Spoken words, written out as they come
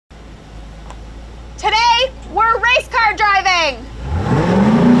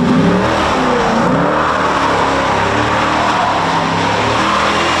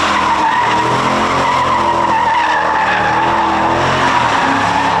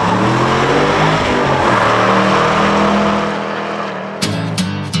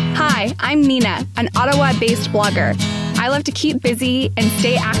based blogger. I love to keep busy and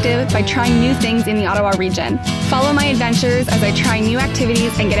stay active by trying new things in the Ottawa region. Follow my adventures as I try new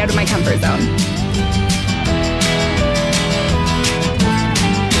activities and get out of my comfort zone.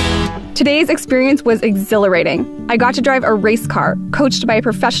 Today's experience was exhilarating. I got to drive a race car, coached by a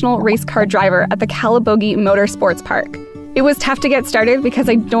professional race car driver at the Calabogie Motorsports Park. It was tough to get started because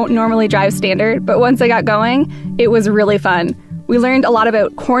I don't normally drive standard, but once I got going, it was really fun. We learned a lot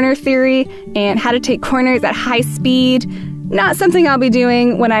about corner theory and how to take corners at high speed. Not something I'll be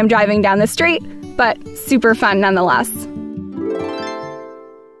doing when I'm driving down the street, but super fun nonetheless.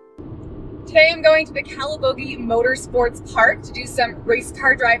 Today I'm going to the Calabogie Motorsports Park to do some race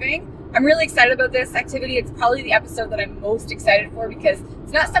car driving. I'm really excited about this activity. It's probably the episode that I'm most excited for because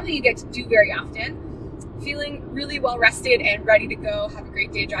it's not something you get to do very often. Feeling really well rested and ready to go. Have a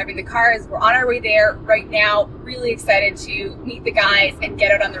great day driving the cars. We're on our way there right now. Really excited to meet the guys and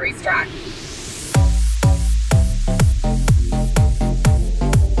get out on the racetrack.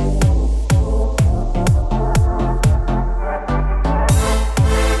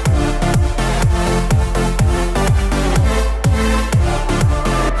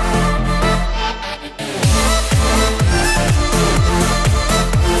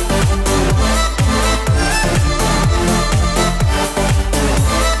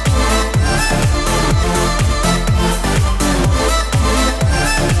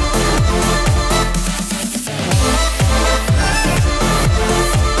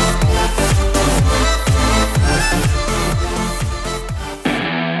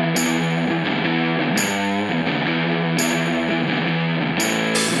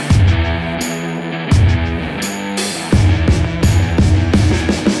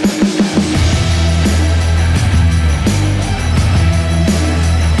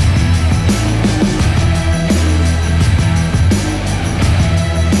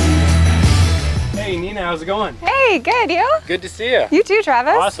 How's it going? Hey, good, you? Good to see you. You too,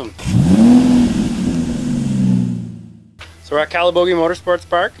 Travis. Awesome. So we're at Calabogie Motorsports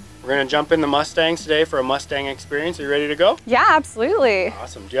Park. We're going to jump in the Mustangs today for a Mustang experience. Are you ready to go? Yeah, absolutely.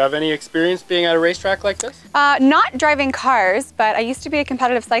 Awesome. Do you have any experience being at a racetrack like this? Not driving cars, but I used to be a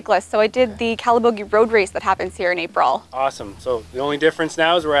competitive cyclist, so I did the Calabogie road race that happens here in April. Awesome. So the only difference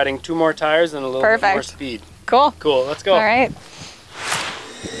now is we're adding 2 more tires and a little bit more speed. Cool. Cool. Let's go. All right.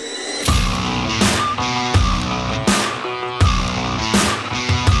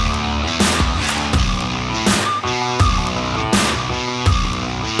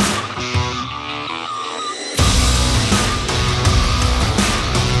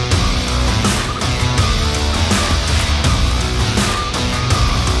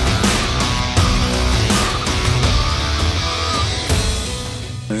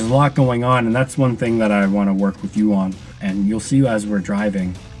 There's a lot going on, and that's one thing that I want to work with you on, and you'll see as we're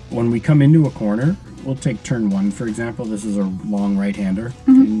driving. When we come into a corner, we'll take turn 1 for example. This is a long right-hander,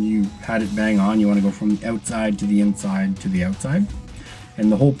 and you had it bang on. You want to go from the outside to the inside to the outside,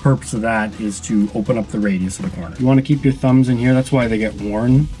 and the whole purpose of that is to open up the radius of the corner. You want to keep your thumbs in here. That's why they get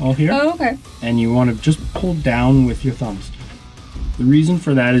worn all here. Oh, okay. And you want to just pull down with your thumbs. The reason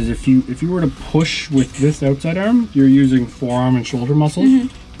for that is if you were to push with this outside arm, you're using forearm and shoulder muscles.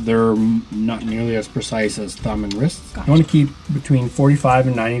 They're not nearly as precise as thumb and wrists. Gotcha. You want to keep between 45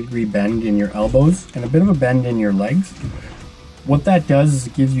 and 90 degree bend in your elbows and a bit of a bend in your legs. What that does is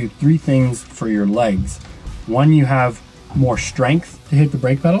it gives you 3 things for your legs. 1, you have more strength to hit the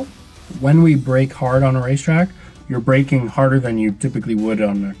brake pedal. When we brake hard on a racetrack, you're braking harder than you typically would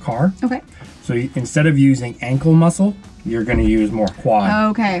on a car. Okay. So instead of using ankle muscle, you're going to use more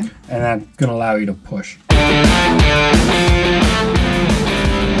quad. Okay. And that's going to allow you to push.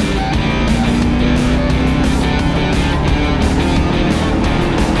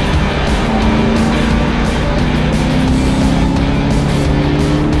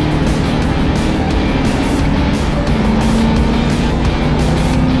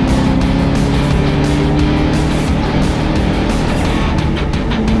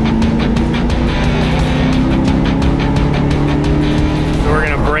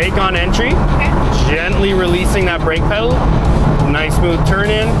 On entry, gently releasing that brake pedal, nice smooth turn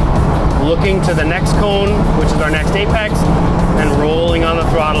in, looking to the next cone, which is our next apex, and rolling on the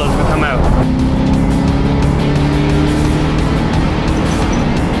throttle as we come out.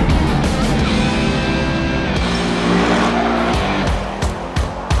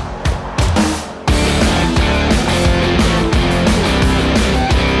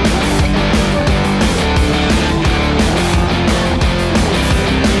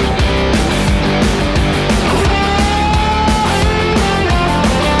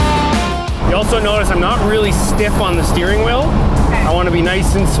 Also notice I'm not really stiff on the steering wheel. I want to be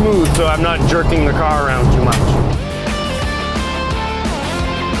nice and smooth so I'm not jerking the car around too much.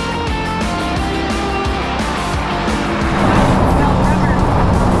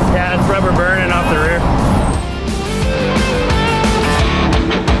 Yeah, it's rubber burning off the rear.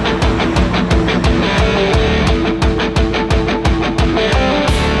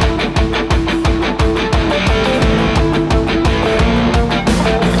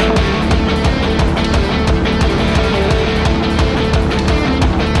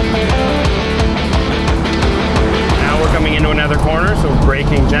 Another corner, so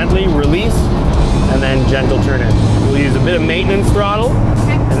braking gently, release, and then gentle turn in. We'll use a bit of maintenance throttle,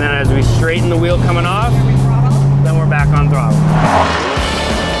 and then as we straighten the wheel coming off, then we're back on throttle.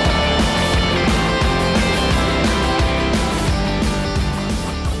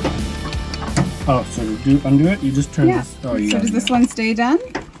 Oh, so to undo it, you just turn this. Oh, so does this one stay done?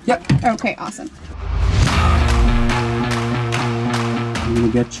 Yep. Okay, awesome. I'm going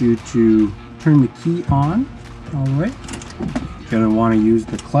to get you to turn the key on all the way. You're going to want to use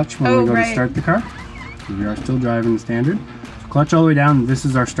the clutch when we go to start the car. So we are still driving the standard. So clutch all the way down, this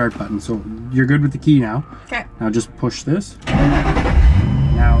is our start button. So you're good with the key now. Okay. Now just push this.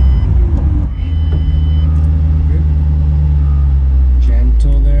 Now, good.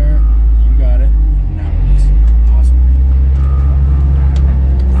 Gentle there. You got it. And now release. Awesome.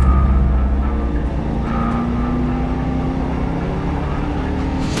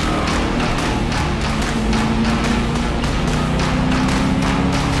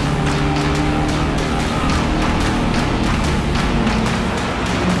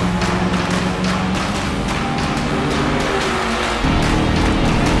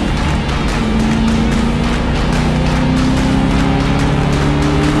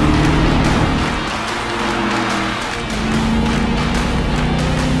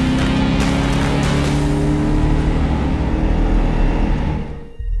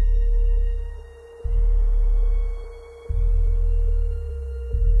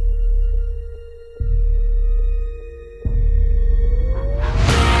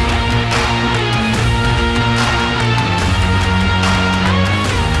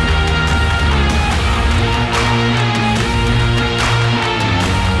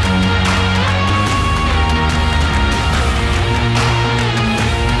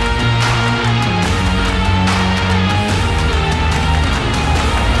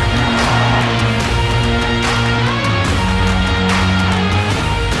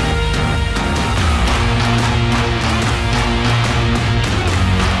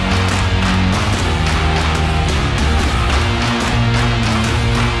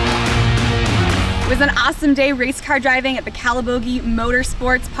 It was an awesome day race car driving at the Calabogie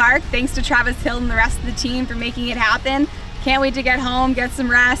Motorsports Park. Thanks to Travis Hill and the rest of the team for making it happen. Can't wait to get home, get some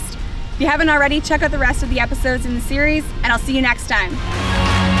rest. If you haven't already, check out the rest of the episodes in the series, and I'll see you next time.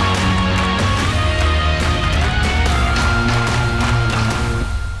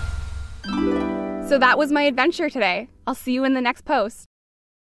 So that was my adventure today. I'll see you in the next post.